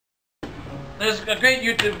There's a great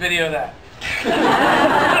YouTube video of that.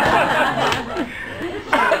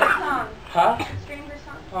 Huh? Stranger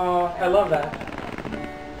song. Oh, I love that.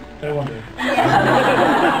 I won't do it.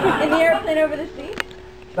 Yeah. In the airplane over the sea?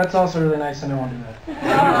 That's also really nice, and I won't do that.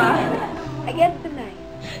 I get the night.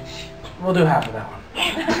 We'll do half of that one.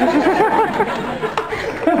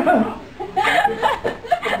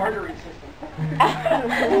 Marguerite system.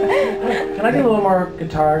 Can I get a little more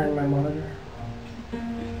guitar in my monitor?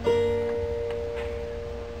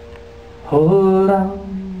 Hold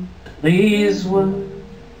on to these words.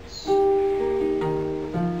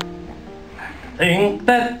 Think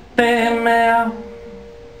that they may have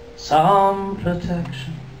some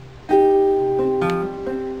protection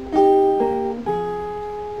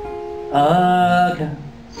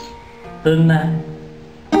against the night.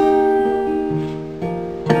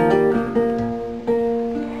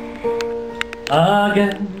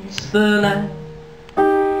 Against the night.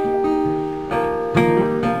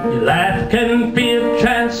 Your life can feel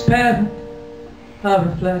transparent, a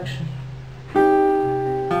reflection.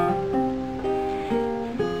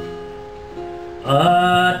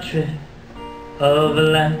 A trick of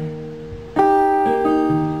light.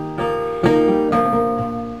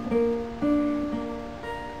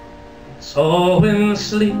 So in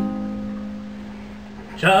sleep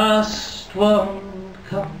just won't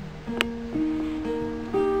come,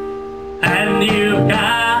 and you've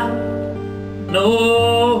got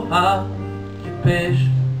no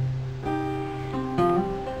occupation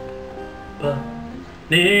but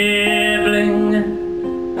nibbling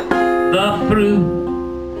the fruit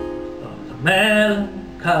of the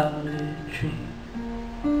melancholy tree.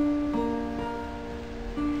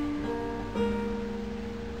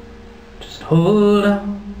 Just hold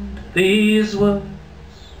on to these words.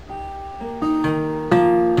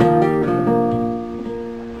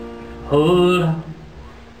 Hold on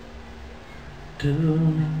to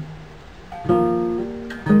me.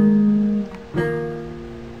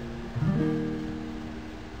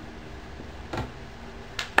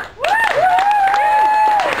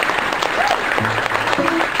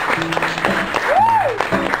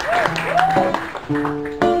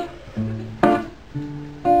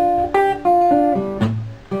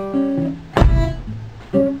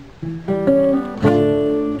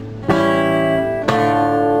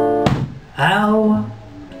 I walked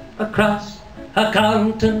across a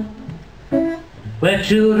continent where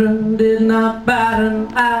children did not bat an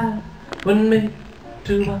eye when made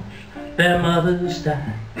to watch their mothers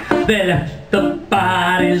die. They left the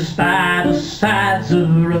bodies by the sides of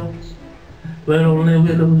roads where only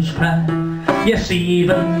widows cry. Yes,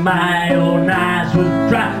 even my own eyes were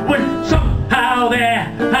dry when somehow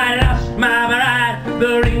there I lost my bride.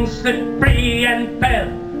 The ring slipped free and fell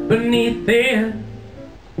beneath the earth.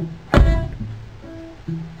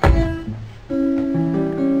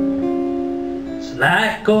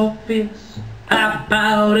 Like Orpheus, I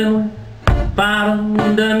bowed and went far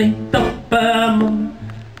underneath the firmament.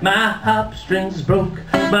 My harpstrings broke,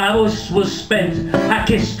 my voice was spent. I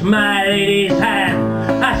kissed my lady's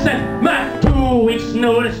hand. I sent my 2 weeks'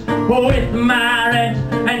 notice with my rent,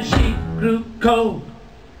 and she grew cold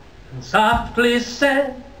and softly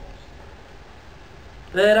said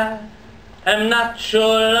that I am not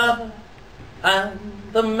your lover. I'm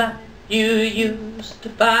the map you used to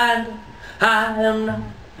find her. I am not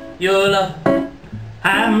your lover.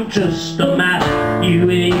 I'm just a map you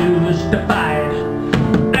used to find.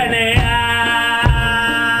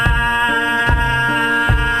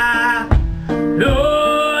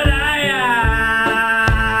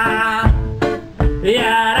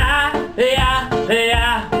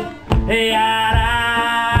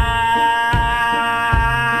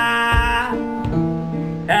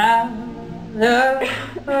 And Lord,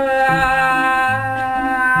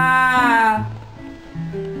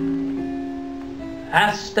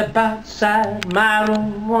 I step outside my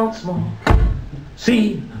room once more,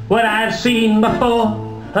 see what I've seen before.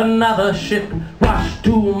 Another ship washed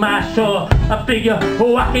to my shore, a figure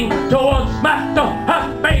walking towards my door.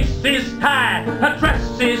 Her face is tired, her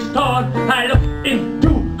dress is torn. I look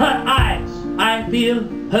into her eyes, I feel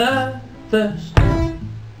her thirst.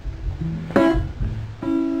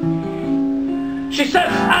 She says,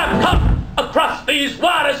 I've come across these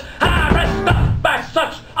waters, I rest up by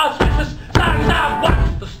such auspicious signs. I've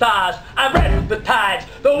watched the stars, I've read the tides,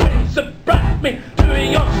 the winds have brought me to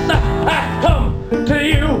your side. I've come to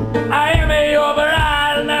you, I am your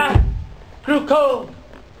bride. And I grew cold,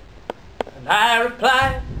 and I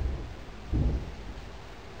replied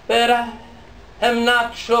that I am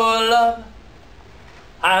not your lover.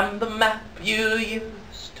 I'm the map you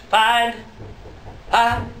used to find.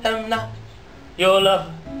 I am not your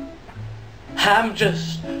lover. I'm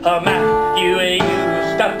just a man you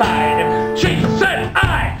used to find. She said,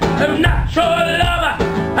 I am not your lover.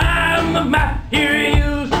 I'm the man you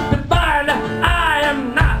used to find. I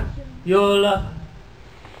am not your lover.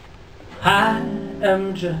 I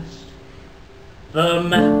am just the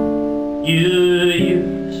man you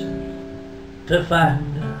used to find.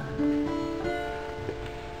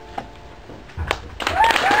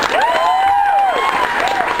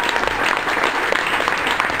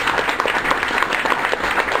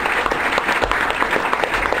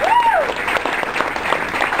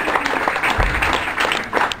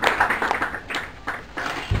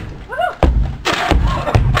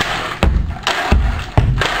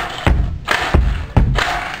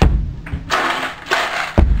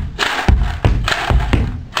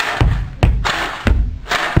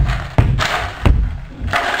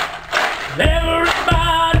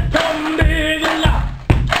 Everybody come dig along.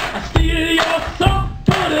 I steal your soul,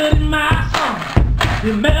 put it in my song.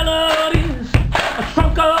 Your melodies are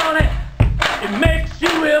shrunk on it. It makes you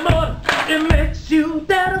immortal, it makes you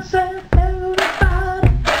dead. I said, everybody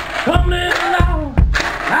come dig along.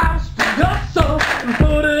 I'll steal your soul and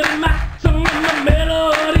put it in my song. My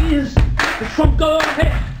melodies are shrunk on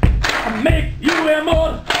it. I make you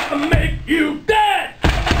immortal, I make you dead.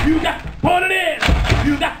 You got to put it in.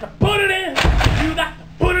 You got to put it in. You got to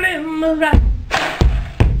put it in the right.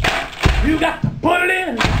 You got to put it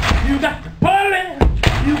in. You got to put it in.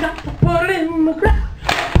 You got to put it in the ground.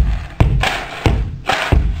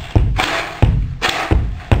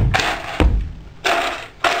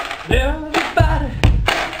 Everybody,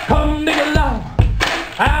 come dig along.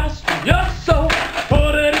 I will steal your soul,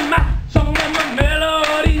 put it in my song, and my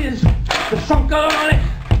melodies, the sunk on it,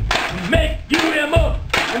 make you immortal,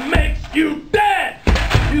 it makes you dead.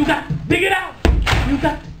 You got to dig it out. You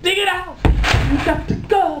got to dig it out. You got to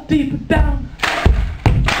go deeper down.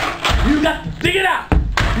 You got to dig it out.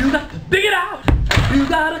 You got to dig it out. You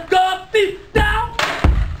gotta go deep